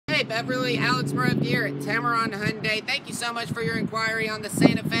Beverly, Alex Murphy here at Tameron Hyundai. Thank you so much for your inquiry on the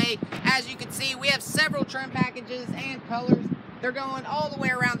Santa Fe. As you can see, we have several trim packages and colors. They're going all the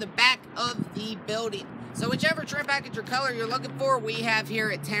way around the back of the building. So whichever trim package or color you're looking for, we have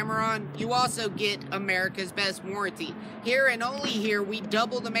here at Tameron. You also get America's Best Warranty. Here and only here, we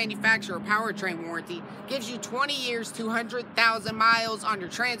double the manufacturer powertrain warranty. Gives you 20 years, 200,000 miles on your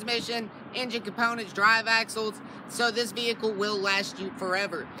transmission, engine components, drive axles. So this vehicle will last you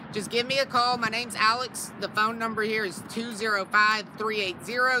forever. Just give me a call. My name's Alex. The phone number here is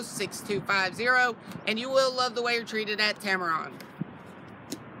 205-380-6250. And you will love the way you're treated at Tameron.